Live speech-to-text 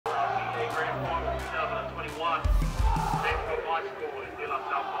Final 2021. James High School in DLS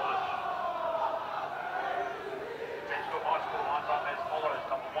College. James High School lines up as follows.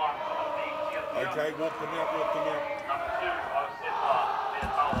 Number 1, okay, walk them out, walk them out. Number 2, Osefa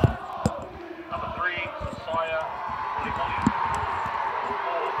Meatawa. Number 3, Josiah Mulimuli.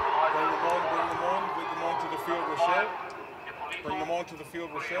 Bring them on, bring them on. Get them on to the field, Rochelle. Bring them on to the field,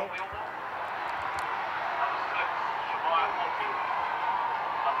 Rochelle. Number 6, Shemaiah Monty.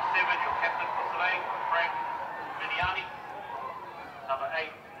 Number 7, your captain for today, Frank Miniani. Number 8,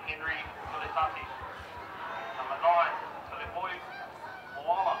 Henry Tuletati. Number 9, Tulemoi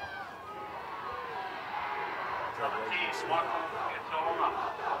Moala. Number 10, Michael Eto'onga.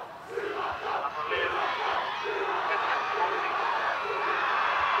 Number 11, Patrick Fonsi.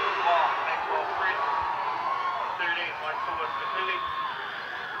 Number 12, Maxwell Fred. Number 13, Mike Thomas Kapili.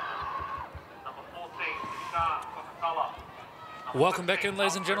 Number 14, Sean Kokakala. Welcome back in,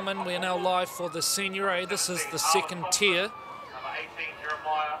 ladies and gentlemen. We are now live for the SeniorA. This is the second tier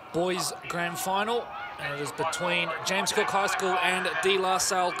boys grand final, and it is between James Cook High School and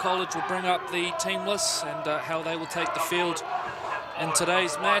DLS College. We'll bring up the team lists and how they will take the field in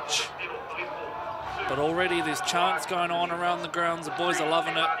today's match. But already there's chants going on around the grounds. The boys are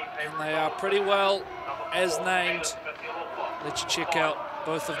loving it, and they are pretty well as named. Let you check out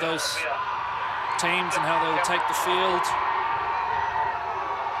both of those teams and how they will take the field.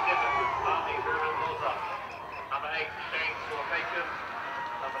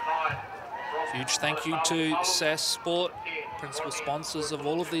 Huge thank you to SAS Sport, principal sponsors of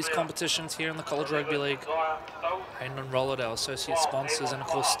all of these competitions here in the College Rugby League. Hayden and Rollard, our associate sponsors, and of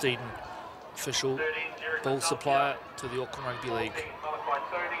course Steeden, official ball supplier to the Auckland Rugby League.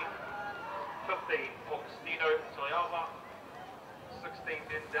 15, Augustino Tuliava. 16,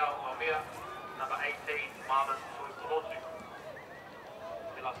 Denzel Almea. Number 18, Marvin Tuitolotu.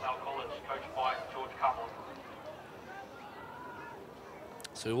 DLS College, coached by George Carmel.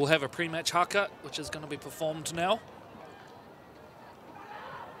 So we'll have a pre-match haka, which is going to be performed now.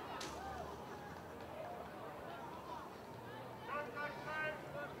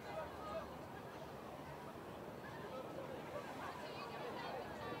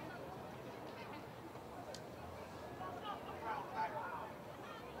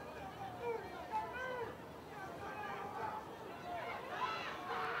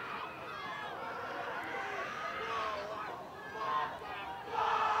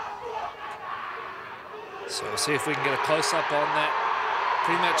 So we'll see if we can get a close-up on that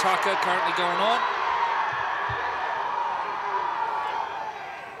pre-match haka currently going on.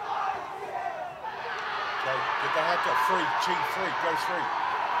 Okay, get the haka free, cheat free, go free.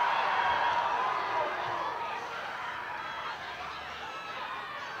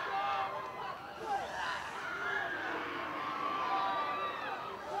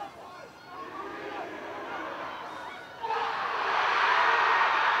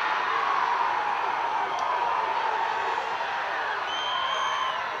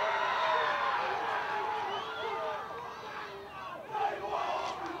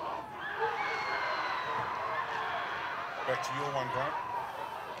 Back to your one, Grant.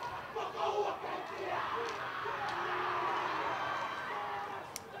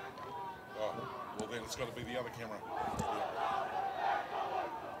 Oh, well then it's got to be the other camera.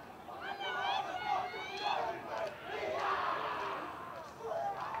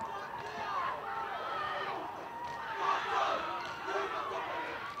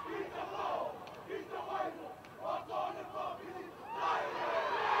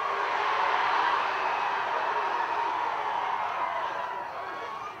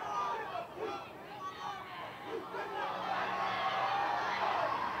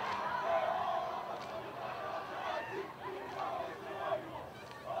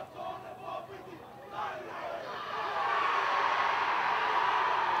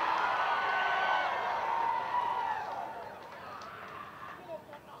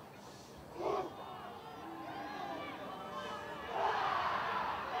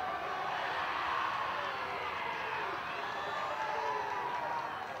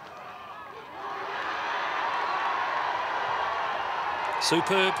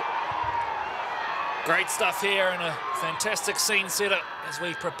 Superb. Great stuff here, and a fantastic scene setter as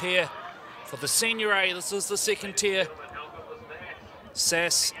we prepare for the SeniorA. This is the second tier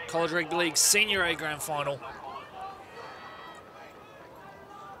SAS College Rugby League SeniorA Grand Final.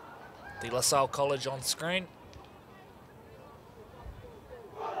 DLS College on screen.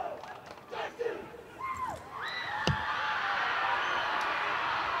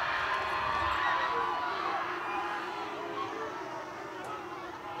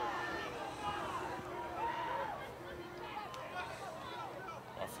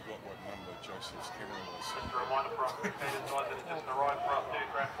 I forgot what number Joseph's camera was. Just a reminder for our spectators, guys, that have just arrived for our third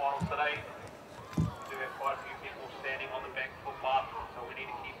grand final today. We do have quite a few people standing on the back footpath, so we need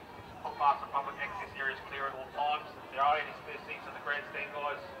to keep footpaths and public access areas clear at all times. If there are any spare seats in the grandstand,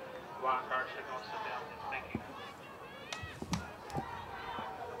 guys, you are encouraged to go and sit down. Thank you.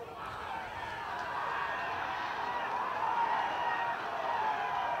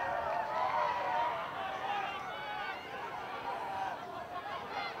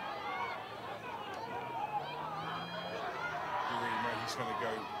 He's going to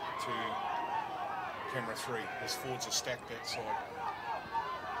go to camera 3. His forwards are stacked that side.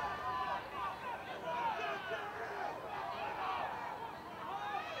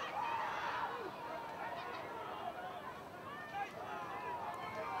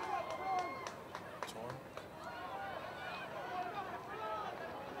 Time.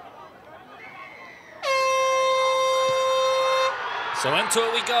 So into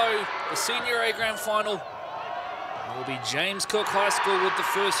it we go, the Senior A Grand Final. It will be James Cook High School with the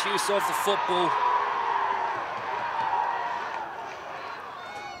first use of the football.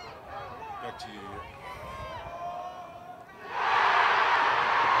 Back to you.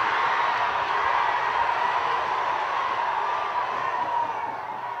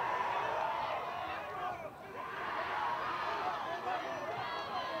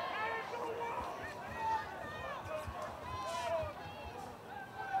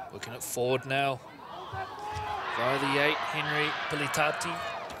 Looking at forward now. Via the 8, Henry Pilitati.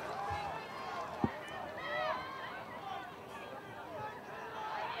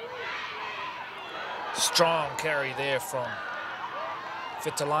 Strong carry there from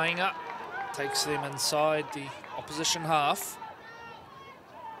Fitalainga. Takes them inside the opposition half.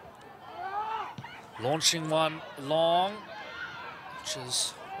 Launching one long, which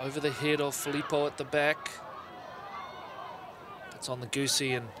is over the head of Filippo at the back. It's on the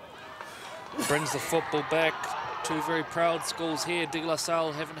goosey and brings the football back. Two very proud schools here. De La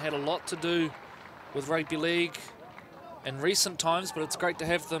Salle haven't had a lot to do with rugby league in recent times, but it's great to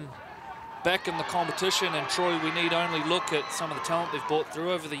have them back in the competition. And Troy, we need only look at some of the talent they've brought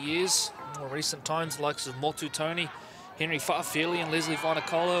through over the years. More recent times, the likes of Motu Tony, Henry Fa'afili and Leslie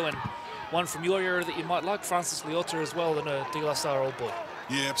Vanacolo, and one from your era that you might like, Francis Leota as well, and a De La Salle old boy.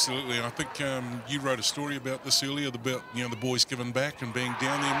 Yeah, absolutely. I think you wrote a story about this earlier, about the boys giving back and being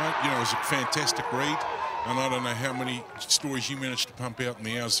down there, mate. It was a fantastic read, and I don't know how many stories you managed to pump out in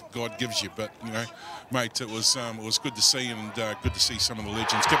the hours God gives you, but mate, it was good to see, and good to see some of the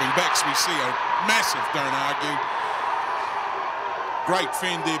legends giving back. So we see a massive, don't argue, great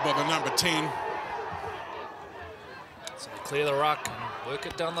fend there by the number 10. So they clear the ruck and work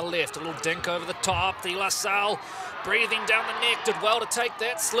it down the left. A little dink over the top. De La Salle breathing down the neck. Did well to take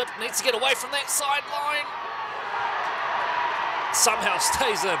that slip. Needs to get away from that sideline. Somehow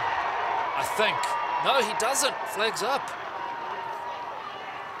stays in, I think. No, he doesn't. Flags up.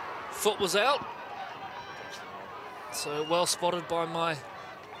 Foot was out. So well spotted by my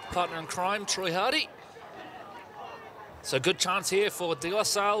partner in crime, Troy Hardy. So good chance here for De La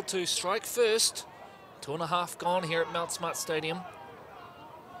Salle to strike first. 2.5 gone here at Mount Smart Stadium.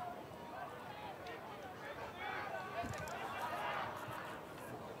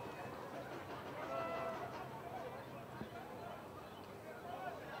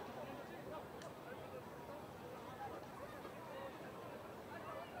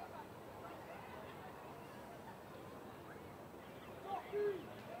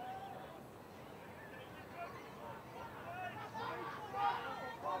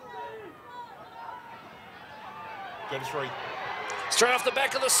 Go to 3. Straight off the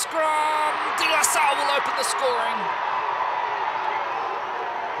back of the scrum, De La Salle will open the scoring.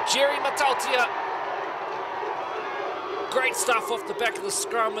 Jerry Matautia. Great stuff off the back of the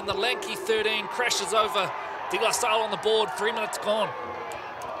scrum, and the lanky 13 crashes over De La Salle on the board. 3 minutes gone.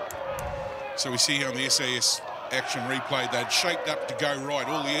 So we see here on the SAS action replay, they'd shaped up to go right.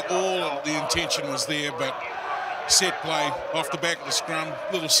 All the intention was there, but set play off the back of the scrum,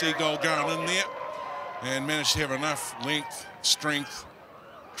 little seagull going in there, and managed to have enough length, strength,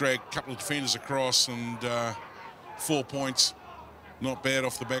 drag a couple of defenders across, and 4 points. Not bad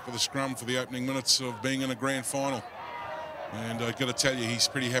off the back of the scrum for the opening minutes of being in a grand final. And I've got to tell you, he's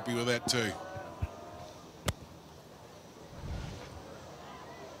pretty happy with that too.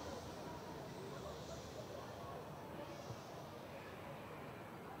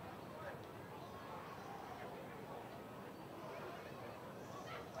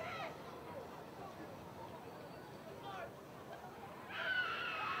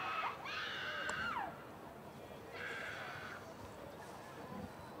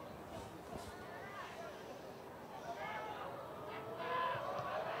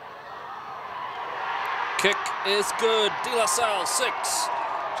 Kick is good. De La Salle 6.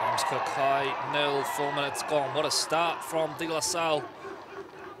 James Cook High 0. 4 minutes gone. What a start from De La Salle.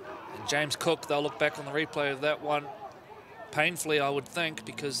 And James Cook, they'll look back on the replay of that one painfully, I would think,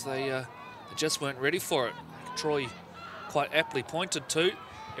 because they just weren't ready for it. Troy quite aptly pointed to.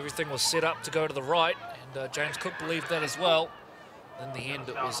 Everything was set up to go to the right, and James Cook believed that as well. In the end,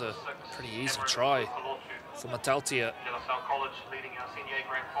 it was a pretty easy try for Mataltia. De La Salle College leading our SeniorA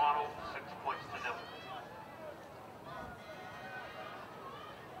Grand Final, 6 points to 0.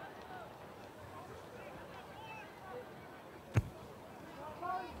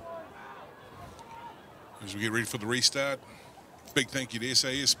 As we get ready for the restart, big thank you to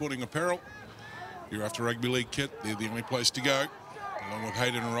SAS Sporting Apparel. Your After Rugby League kit, they're the only place to go. Along with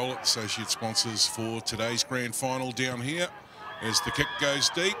Hayden and Rollett, associate sponsors for today's grand final down here as the kick goes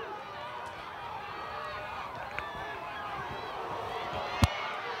deep.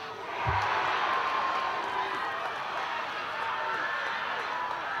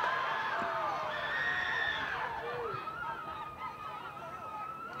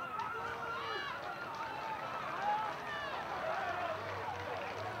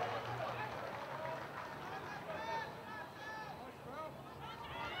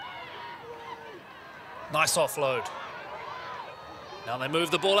 Nice offload. Now they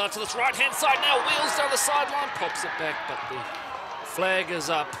move the ball out to this right-hand side. Now wheels down the sideline, pops it back, but the flag is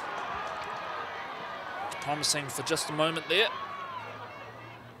up. It's promising for just a moment there.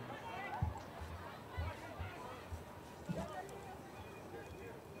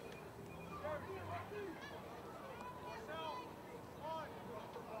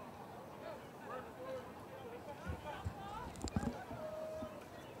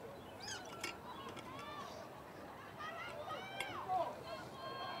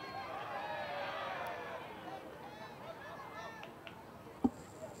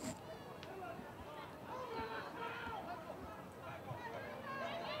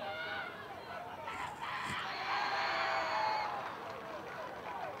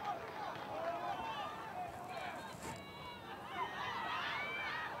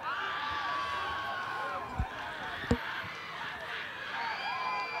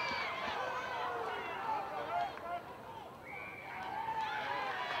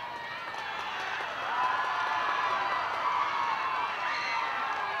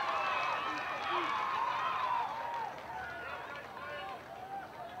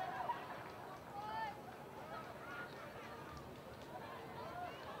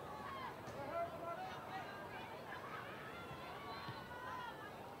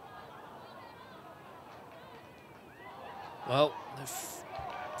 Well, they've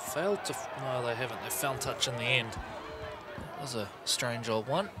failed to... No, they haven't. They found touch in the end. That was a strange old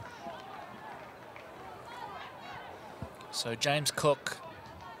one. So James Cook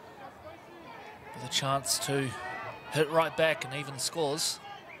with a chance to hit right back and even scores.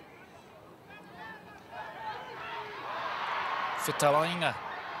 Fitalainga.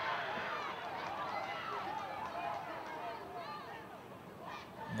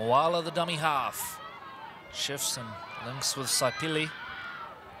 Moala, the dummy half. Shifts and links with Saipili.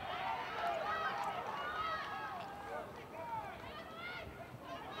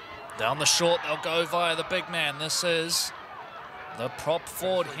 Down the short, they'll go via the big man. This is the prop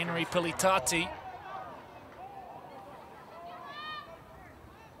forward, Henry Pilitati.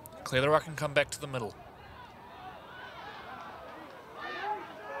 Clear the ruck and come back to the middle.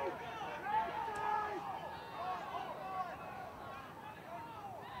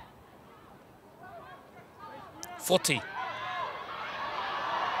 Forty.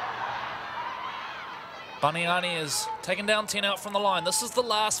 Baniani is taken down 10 out from the line. This is the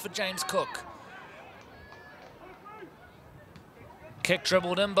last for James Cook. Kick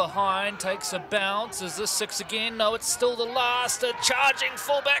dribbled in behind, takes a bounce. Is this 6 again? No, it's still the last. A charging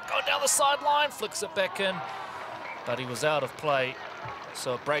fullback going down the sideline, flicks it back in, but he was out of play.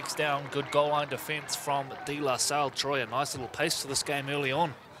 So it breaks down. Good goal line defence from De La Salle. Troy, a nice little pace to this game early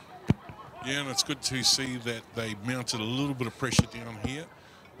on. Yeah, and it's good to see that they mounted a little bit of pressure down here.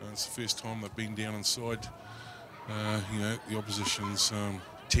 It's the first time they've been down inside, you know, the opposition's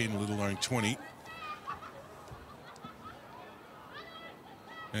 10, let alone 20.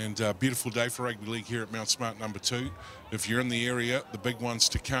 And beautiful day for rugby league here at Mount Smart number 2. If you're in the area, the big one's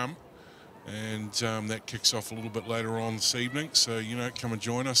to come. And that kicks off a little bit later on this evening. So, you know, come and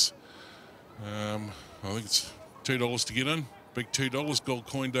join us. I think it's $2 to get in. Big $2 gold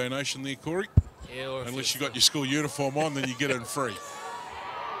coin donation there, Corey. Yeah, or unless you got your school uniform on, then you get in free.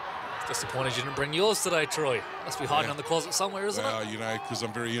 Disappointed you didn't bring yours today, Troy. Must be hiding in the closet somewhere, isn't it? Well, you know, because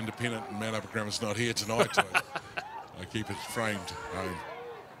I'm very independent and Mount Upper Grammar's not here tonight. I keep it framed home.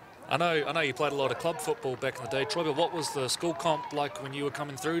 I know you played a lot of club football back in the day, Troy, but what was the school comp like when you were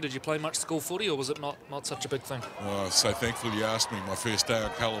coming through? Did you play much school footy, or was it not such a big thing? Oh, so thankful you asked me. My first day on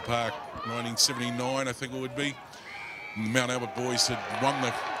Colour Park, 1979, I think it would be. And the Mount Albert boys had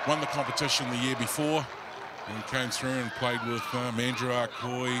won the competition the year before and came through and played with Andrew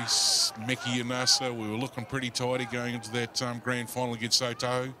Arcoy, Mickey Anassa. We were looking pretty tidy going into that grand final against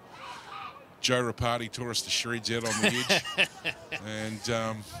Otahu. Joe Rapati tore us to shreds out on the edge.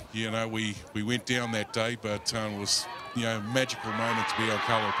 And, you know, we went down that day, but it was, you know, a magical moment to be on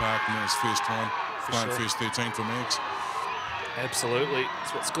Colour Park, and that was first time playing first 13 for Mags. Absolutely.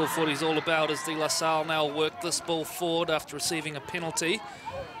 That's what school footy's all about, as De La Salle now work this ball forward after receiving a penalty.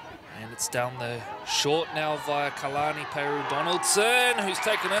 And it's down the short now via Kalani Peru Donaldson, who's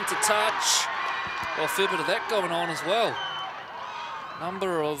taken into touch. Well, a fair bit of that going on as well.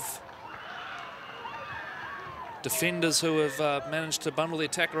 Number of defenders who have managed to bundle the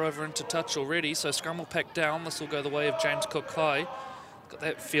attacker over into touch already. So scrum will pack down. This will go the way of James Cook High. Got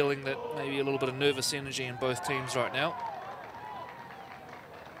that feeling that maybe a little bit of nervous energy in both teams right now.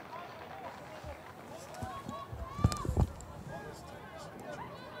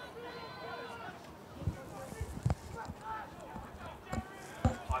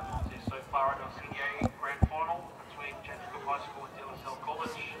 So far at our SeniorA grand final between James Cook High School and DLS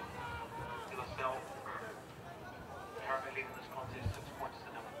College. DLS currently leading this contest 6 points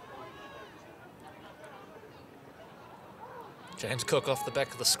to nil. James Cook off the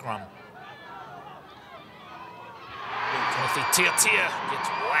back of the scrum. Timothy Tiatia gets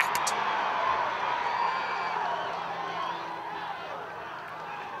whacked.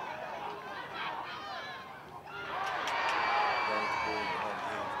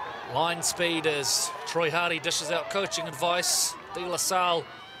 Line speed as Troy Hardy dishes out coaching advice. De La Salle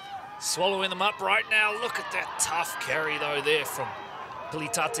swallowing them up right now. Look at that tough carry, though, there from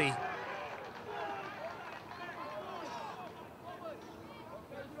Pilitati.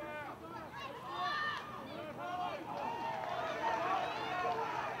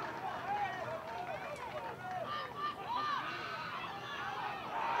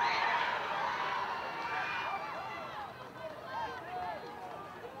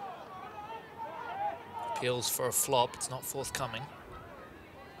 Appeals for a flop. It's not forthcoming.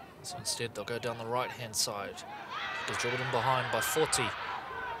 So instead, they'll go down the right-hand side. They're dribbled in behind by 40.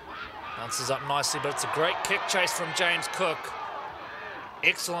 Bounces up nicely, but it's a great kick chase from James Cook.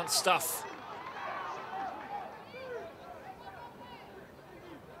 Excellent stuff.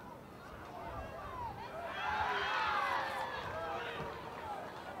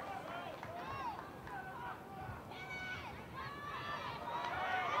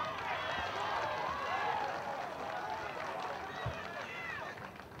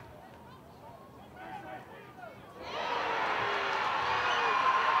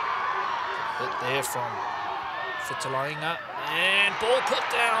 There from Fitalainga, and ball put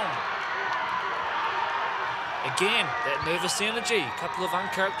down. Again, that nervous energy. A couple of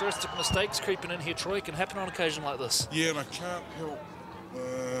uncharacteristic mistakes creeping in here, Troy. It can happen on occasion like this. Yeah, and I can't help,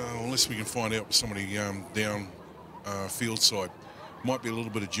 unless we can find out with somebody down field side. Might be a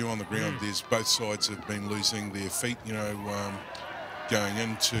little bit of dew on the ground. There's both sides have been losing their feet, you know, going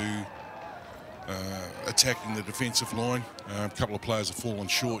into attacking the defensive line. A couple of players have fallen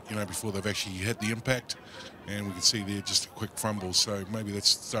short, you know, before they've actually had the impact, and we can see there just a quick fumble, so maybe that's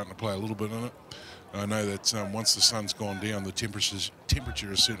starting to play a little bit in it. I know that once the sun's gone down, the temperature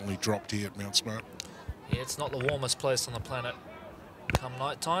has certainly dropped here at Mount Smart. Yeah, it's not the warmest place on the planet come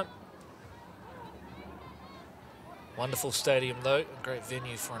night time. Wonderful stadium though, a great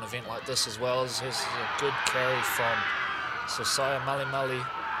venue for an event like this as well. Here's a good carry from Sosaya Malimali.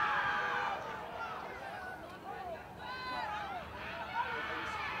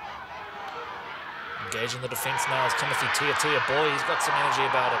 Engaging the defence now is Timothy Tiatia. Boy, he's got some energy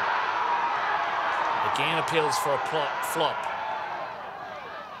about him. Again, appeals for a flop.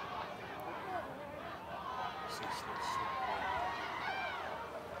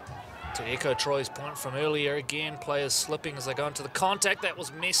 To echo Troy's point from earlier, again, players slipping as they go into the contact. That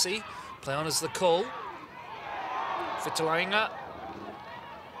was messy. Play on is the call. Fitalainga.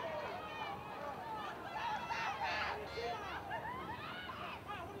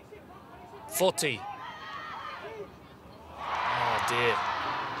 Forty. Oh dear.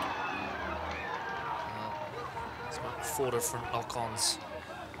 It's about 4 different knock-ons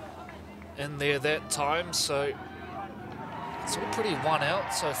in there that time, so it's all pretty one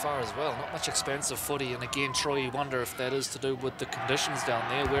out so far as well. Not much expansive footy, and again, Troy, you wonder if that is to do with the conditions down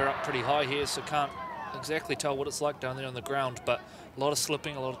there. We're up pretty high here, so can't exactly tell what it's like down there on the ground, but a lot of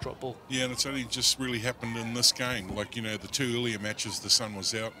slipping, a lot of drop ball. Yeah, and it's only just really happened in this game. Like, you know, the 2 earlier matches, the sun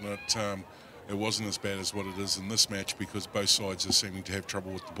was out, and it wasn't as bad as what it is in this match because both sides are seeming to have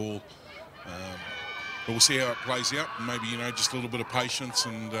trouble with the ball. But we'll see how it plays out. And maybe, you know, just a little bit of patience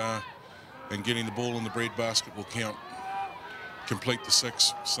and getting the ball in the breadbasket will count. Complete the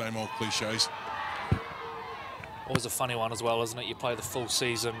 6, same old cliches. Always a funny one as well, isn't it? You play the full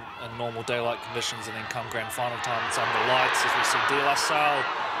season in normal daylight conditions and then come grand final time, it's under lights, as we see DLS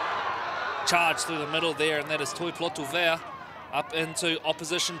charge through the middle there, and that is Tuiplotu Vea up into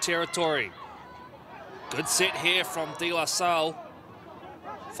opposition territory. Good set here from DLS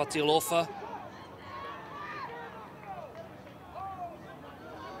Fatialofa.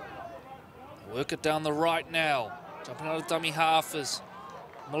 Work it down the right now. Jumping out of dummy half is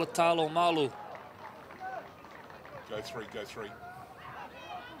Mulatalo Malu. Go 3, go 3.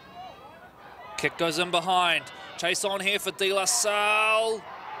 Kick goes in behind. Chase on here for De La Salle.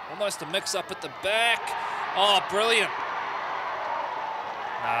 Almost a mix-up at the back. Oh, brilliant.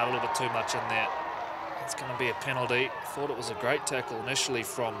 Nah, a little bit too much in there. It's going to be a penalty. Thought it was a great tackle initially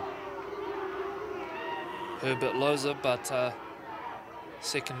from Herbert Loza, but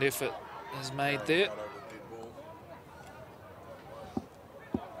second effort is made there.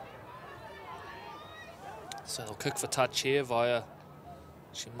 So they'll kick for touch here via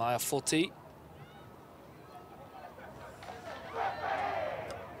Shimaya Foti.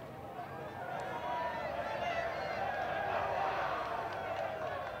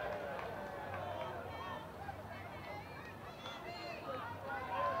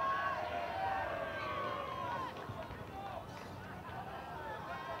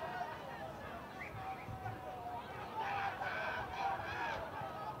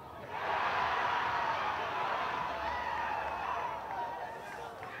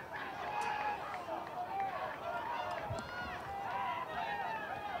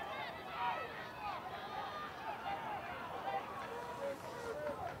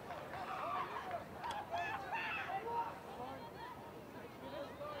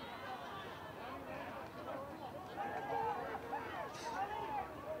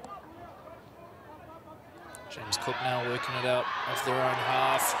 James Cook now working it out off their own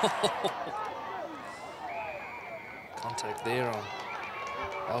half. Contact there on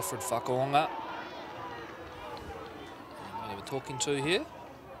Alfred Whakaonga. They were talking to here.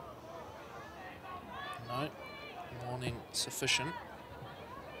 No, warning sufficient.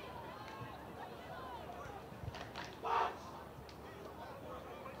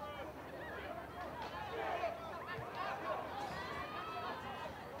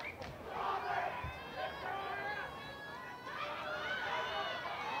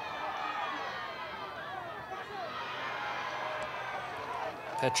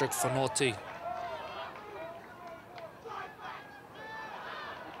 Patrick Fanotti.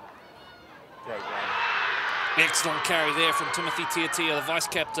 Excellent carry there from Timothy Tiatia, the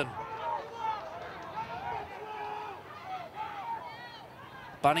vice-captain.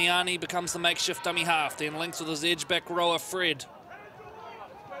 Baniani becomes the makeshift dummy half, then links with his edge-back rower, Fred.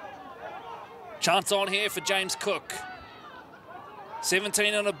 Chance on here for James Cook.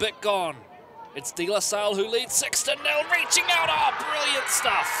 17 and a bit gone. It's De La Salle who leads 6-0, reaching out. Oh, brilliant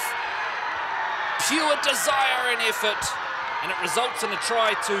stuff. Pure desire and effort. And it results in a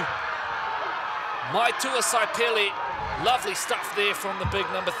try to Maitua Saipele. Lovely stuff there from the big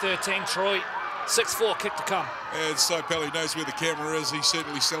number 13, Troy. 6-4, kick to come. And Saipele knows where the camera is. He's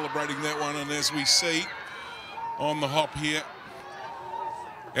certainly celebrating that one. And as we see on the hop here,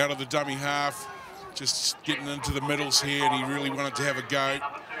 out of the dummy half, just getting into the middles here, and he really wanted to have a go.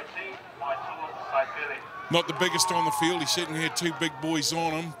 Not the biggest on the field. He certainly had 2 big boys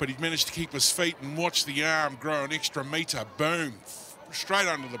on him, but he managed to keep his feet and watch the arm grow an extra metre. Boom. Straight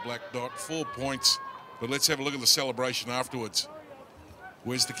under the black dot. 4 points. But let's have a look at the celebration afterwards.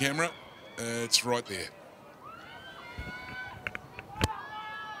 Where's the camera? It's right there.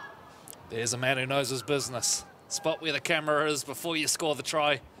 There's a man who knows his business. Spot where the camera is before you score the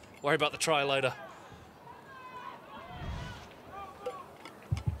try. Worry about the try later.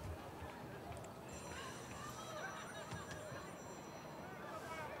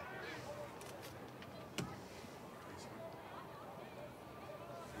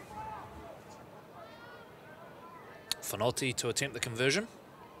 Fanotti to attempt the conversion.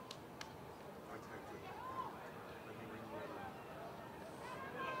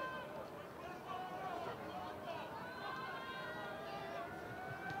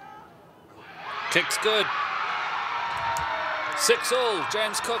 Kick's good. 6-all,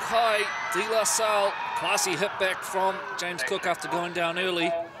 James Cook high. De La Salle, classy hit back from James Cook after going down early.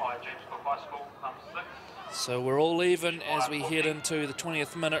 James Cook High School, 6. So we're all even as we head into the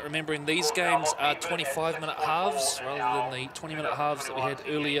 20th minute, remembering these games are 25-minute halves rather than the 20-minute halves that we had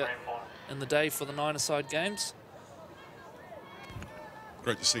earlier in the day for the nine-a-side games.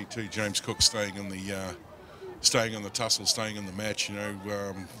 Great to see too, James Cook staying in the tussle, staying in the match. You know,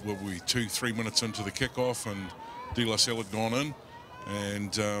 were we 2-3 minutes into the kickoff and DLS had gone in,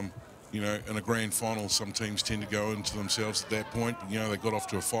 and you know, in a grand final, some teams tend to go into themselves at that point. You know, they got off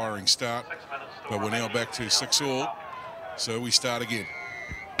to a firing start, but we're now back to 6-all, so we start again.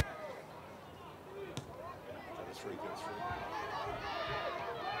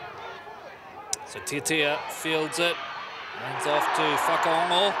 So Tiatia fields it, hands off to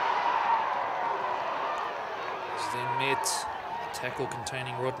Whakaongo. He's then met a tackle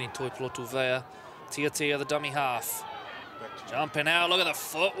containing Rodney Toipolotuvea. Tiatia, the dummy half. Jumping out, look at the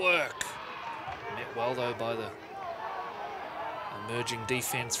footwork. Met well though by the emerging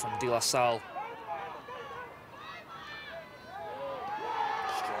defense from De La Salle.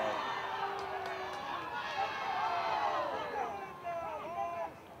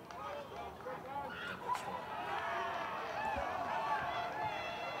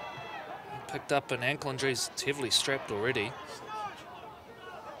 Picked up an ankle injury, he's heavily strapped already.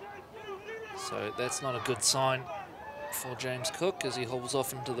 So that's not a good sign for James Cook as he holds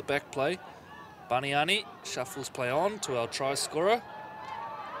off into the back play. Baniani shuffles play on to our try scorer.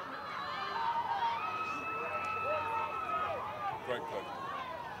 Great play.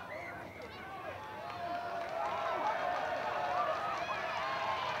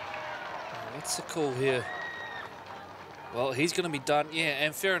 What's the call here? Well, he's going to be done, yeah,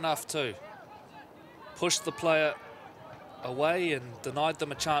 and fair enough too. Pushed the player away and denied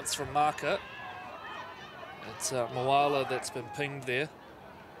them a chance from marker. It's Moala that's been pinged there.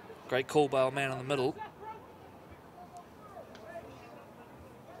 Great call by our man in the middle.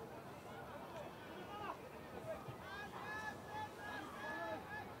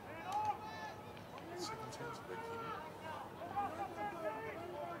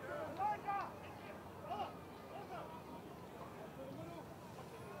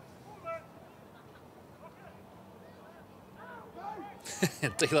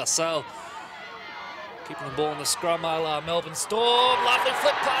 De La Salle keeping the ball in the scrum, a la Melbourne Storm. Lovely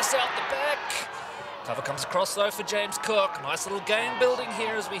flip pass out the back. Cover comes across though for James Cook. Nice little game building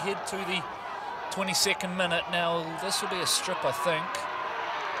here as we head to the 22nd minute. Now this will be a strip, I think.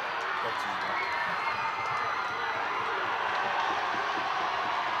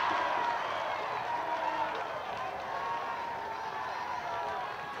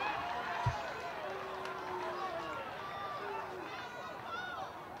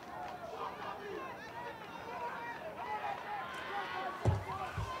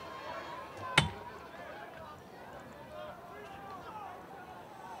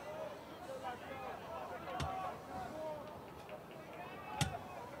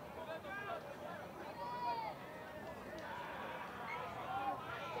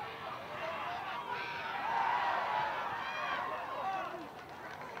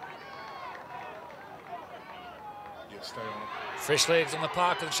 Stay on it. Fresh legs on the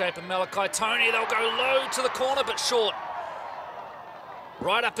park in the shape of Malachi Tony. They'll go low to the corner, but short.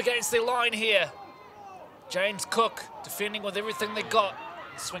 Right up against their line here. James Cook defending with everything they got.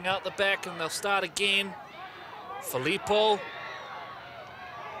 Swing out the back and they'll start again. Filippo.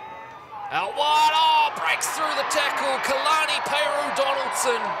 Out wide. Oh, breaks through the tackle. Kalani Peru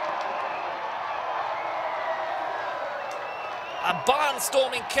Donaldson. A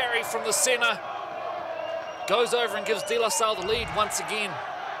barnstorming carry from the centre. Goes over and gives De La Salle the lead once again.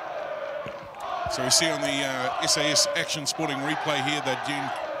 So we see on the SAS Action Sporting replay here that June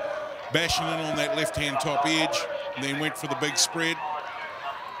bashing in on that left-hand top edge, and then went for the big spread.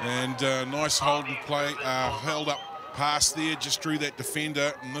 And nice holding play, held up pass there, just drew that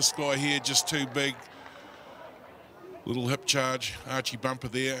defender, and this guy here just too big. Little hip charge, Archie bumper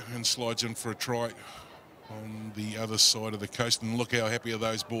there, and slides in for a try on the other side of the coast. And look how happy are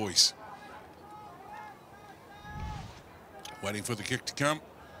those boys. Waiting for the kick to come.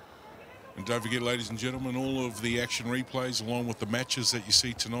 And don't forget, ladies and gentlemen, all of the action replays along with the matches that you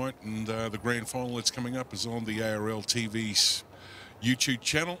see tonight and the grand final that's coming up is on the ARL TV's YouTube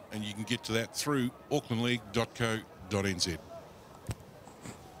channel, and you can get to that through aucklandleague.co.nz.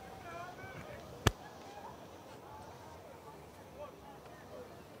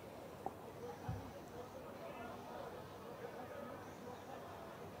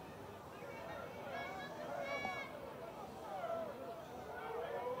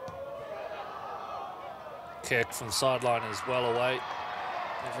 Kick from the sideline is well away.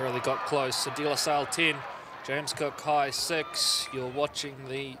 They've really got close. So De La Salle 10, James Cook High 6. You're watching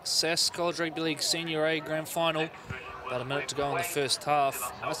the SAS College Rugby League SeniorA Grand Final. About a minute to go in the first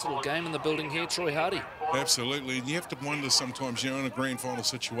half. Nice little game in the building here, Troy Hardy. Absolutely, and you have to wonder sometimes, in a grand final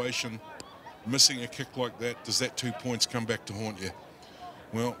situation, missing a kick like that, does that 2 points come back to haunt you?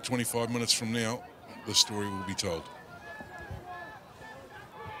 Well, 25 minutes from now, the story will be told.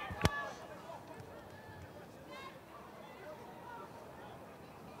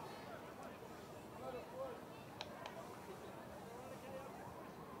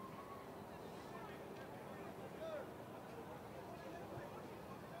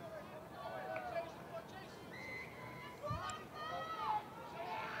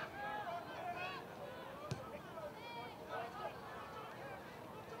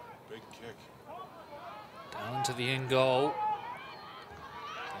 Down into the end goal.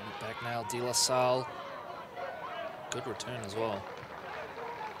 Back now, DLS. Good return as well.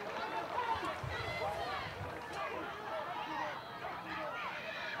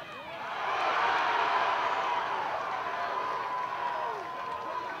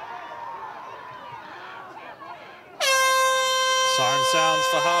 Siren sounds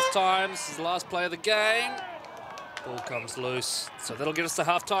for half-time. This is the last play of the game. Ball comes loose. So that'll get us to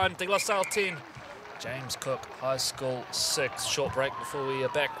half-time. DLS 10. James Cook High School 6. Short break before we are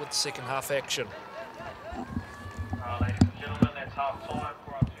back with the second half action. Ladies and gentlemen, that's half-time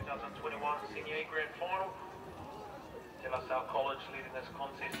for our 2021 Senior Grand Final. DLS College leading this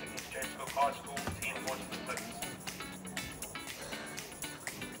contest against James Cook High School 10 points to 6.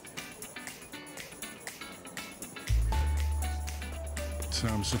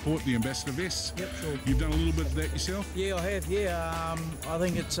 Support the ambassador vests. Yep, sure. You've done a little bit of that yourself? Yeah, I have, yeah. I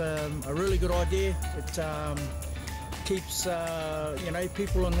think it's a really good idea. It keeps,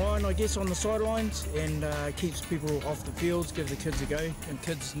 people in line, I guess, on the sidelines, and keeps people off the fields, gives the kids a go. And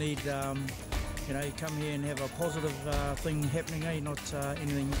kids need, come here and have a positive thing happening, not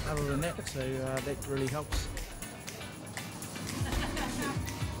anything other than that. So that really helps.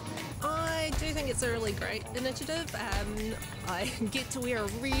 I do think it's a really great initiative. I get to wear a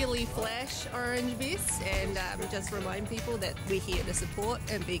really flash orange vest and just remind people that we're here to support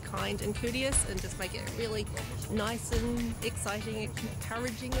and be kind and courteous and just make it a really nice and exciting and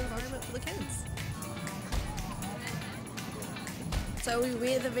encouraging environment for the kids. So we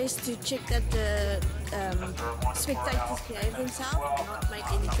wear the vest to check that the spectators behave themselves and not make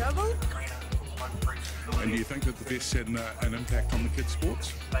any trouble. And do you think that the vest had an impact on the kids'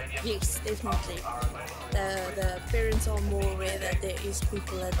 sports? Yes, definitely. The parents are more aware that there is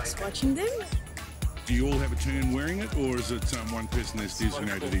people that's watching them. Do you all have a turn wearing it, or is it one person that's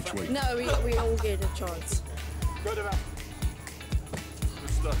designated each week? No, we all get a chance.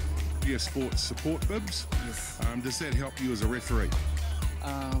 Your sports support bibs? Yes. Does that help you as a referee?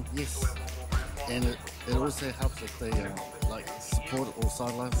 Yes. And it also helps if they support all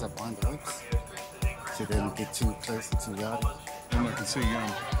sidelines up behind the ropes, so they don't get too close to the yard. And I can see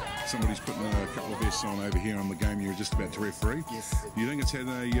somebody's putting a couple of vests on over here on the game you're just about to referee. Yes. Do you think it's had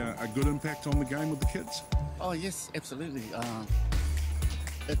a good impact on the game with the kids? Oh yes, absolutely.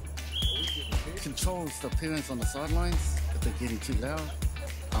 It controls the parents on the sidelines if they're getting too loud.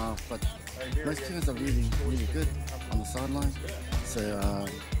 But most parents are really, really good on the sideline. So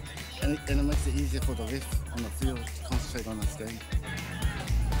and it makes it easier for the ref on the field to concentrate on his game.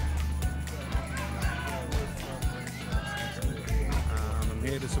 I'm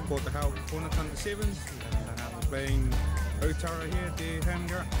here to support the Howard Cornet under 7s. We're playing Otara here at their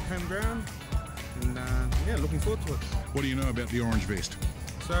home ground. And looking forward to it. What do you know about the orange vest?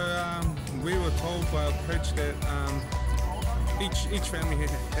 So we were told by our coach that each family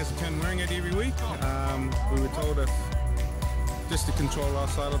has a turn wearing it every week. We were told just to control our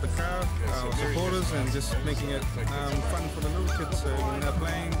side of the crowd, our supporters, and just making it fun for the little kids. So when they're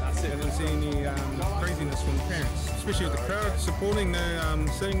playing, they don't see any craziness from the parents. Especially with the crowd supporting,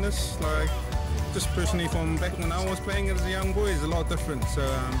 seeing this, just personally from back when I was playing as a young boy, is a lot different. So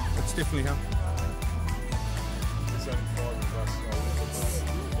it's definitely helped.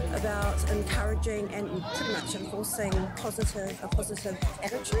 About encouraging and pretty much enforcing a positive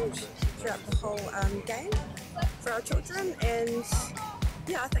attitude throughout the whole game for our children, and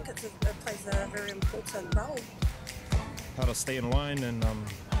I think it plays a very important role. How to stay in line, and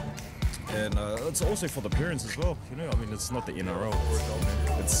it's also for the parents as well. It's not the NRL.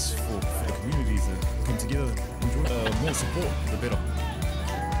 It's for the communities that come together. Enjoy more support, the better.